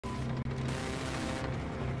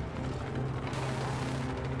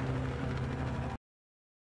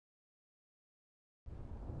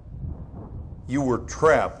You were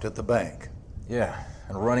trapped at the bank. Yeah,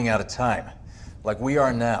 and running out of time. Like we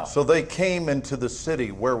are now. So they came into the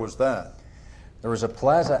city. Where was that? There was a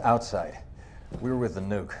plaza outside. We were with the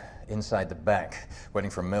nuke, inside the bank, waiting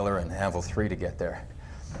for Miller and Anvil 3 to get there.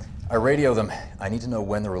 I radio them. I need to know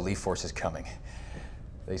when the relief force is coming.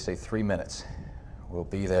 They say 3 minutes. We'll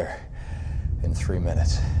be there in 3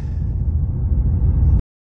 minutes.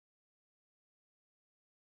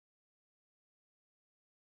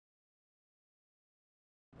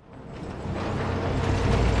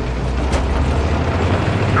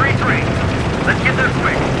 Let's get there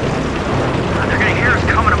quick. They're gonna hear us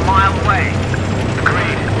coming a mile away.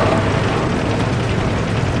 Agreed.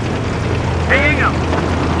 Hey, Ingham!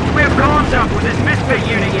 We have comms up with this misfit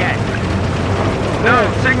unit yet? No,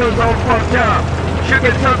 signal's all fucked up. Should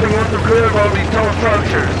get something once we're clear of all these tall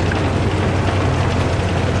structures.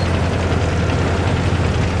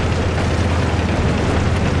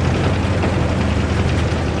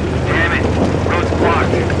 Damn it. Road's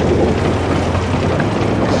blocked.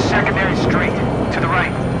 Secondary street, to the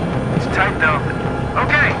right. It's tight though.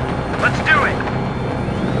 Okay, let's do it.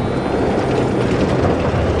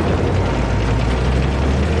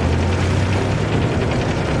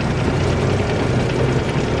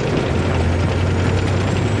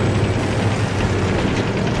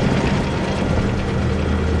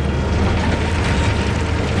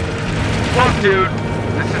 Fuck, dude.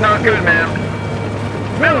 This is not good, man.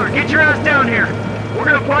 Miller, get your ass down here. We're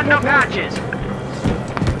gonna button up hatches.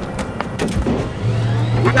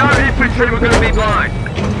 Without infantry, we're gonna be blind.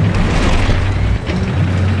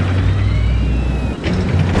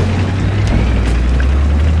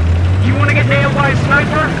 You wanna get nailed by a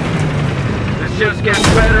sniper? This just gets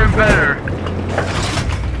better and better.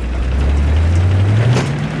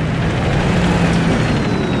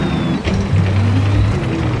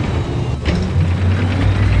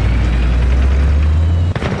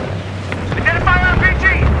 Identify RPG!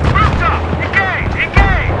 Rooftop! Engage!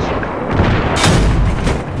 Engage!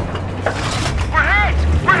 We're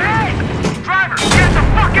hit! Driver, get the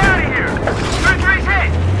fuck out of here! Route 3's hit!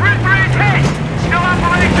 Route 3 is hit! Still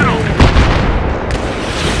operational!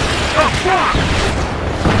 Oh, fuck!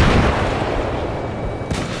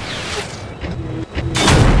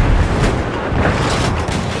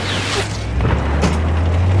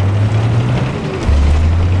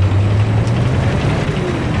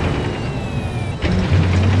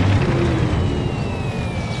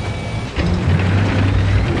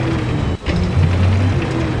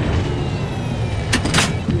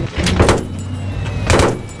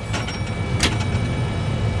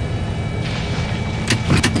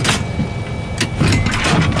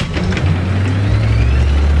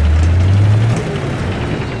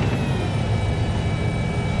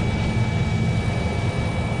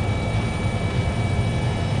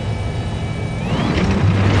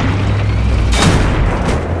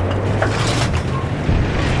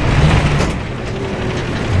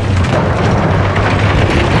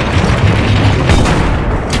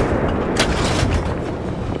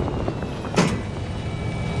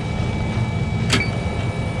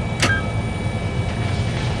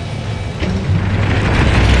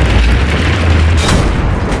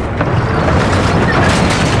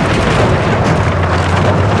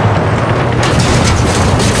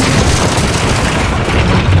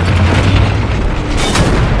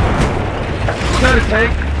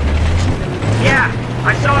 Yeah,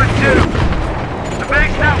 I saw it too. The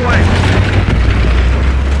bank's that way.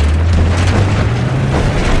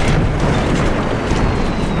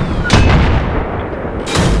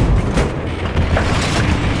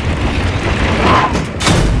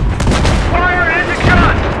 Fire in the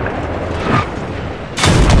gun!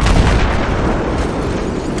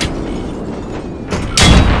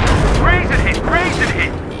 Grazing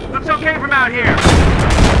hit. Looks okay from out here.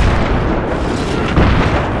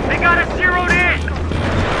 They got us zeroed in!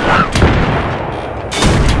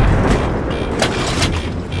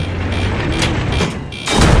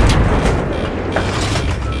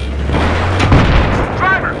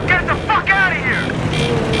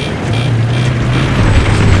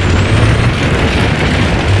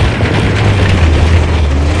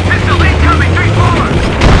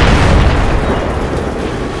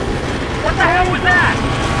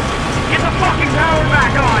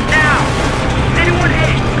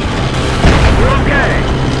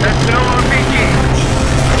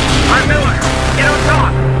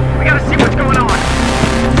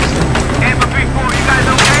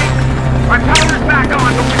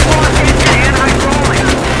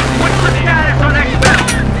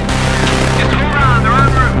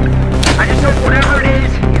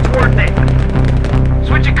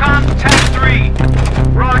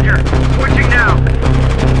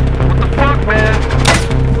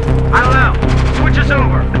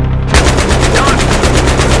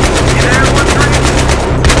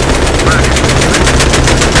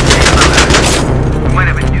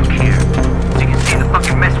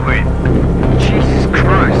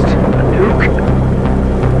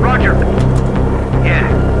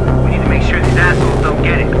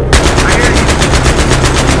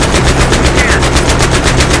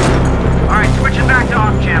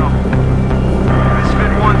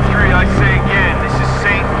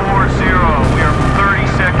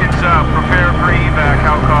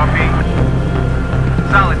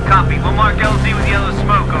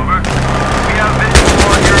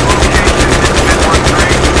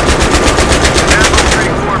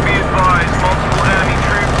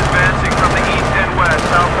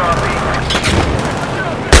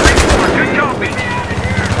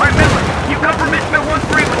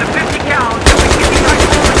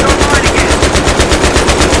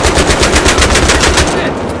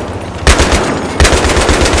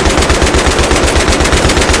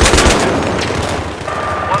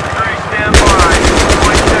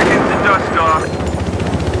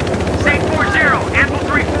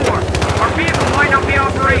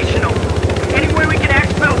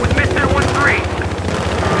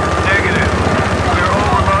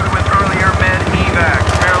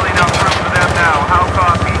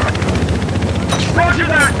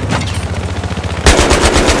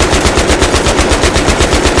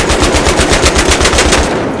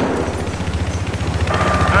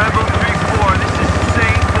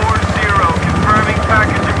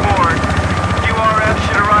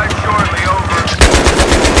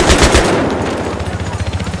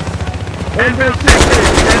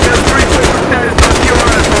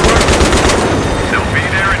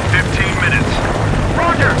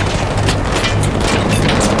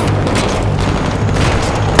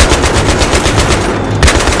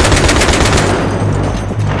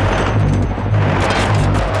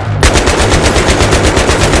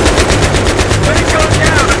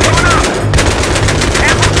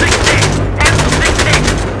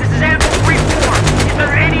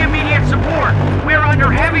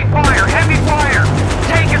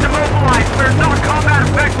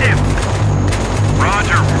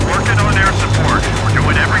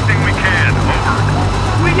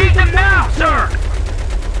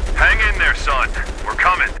 1. We're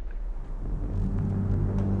coming.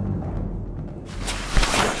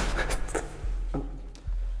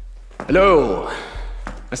 Hello,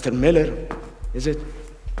 Mr. Miller, is it?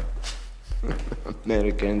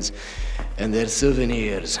 Americans and their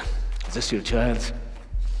souvenirs. Is this your child?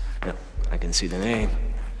 Yeah, I can see the name.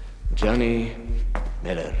 Johnny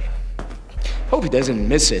Miller. Hope he doesn't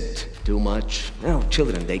miss it too much. You know,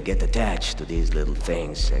 children, they get attached to these little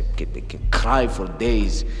things. They can cry for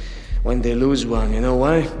days when they lose one. You know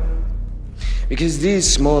why? Because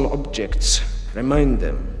these small objects remind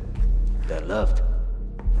them they're loved.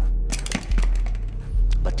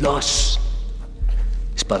 But loss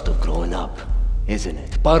is part of growing up, isn't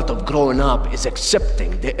it? Part of growing up is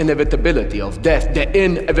accepting the inevitability of death. The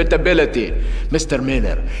inevitability, Mr.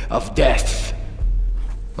 Miller, of death.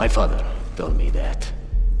 My father told me that.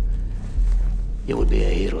 You will be a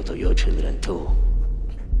hero to your children too.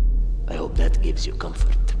 I hope that gives you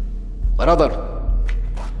comfort. Brother.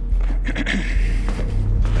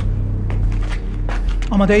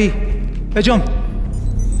 Amadei, John.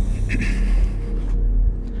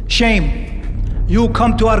 Shame. You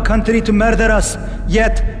come to our country to murder us,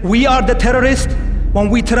 yet we are the terrorists when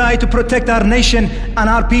we try to protect our nation and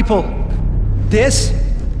our people. This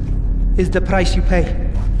is the price you pay.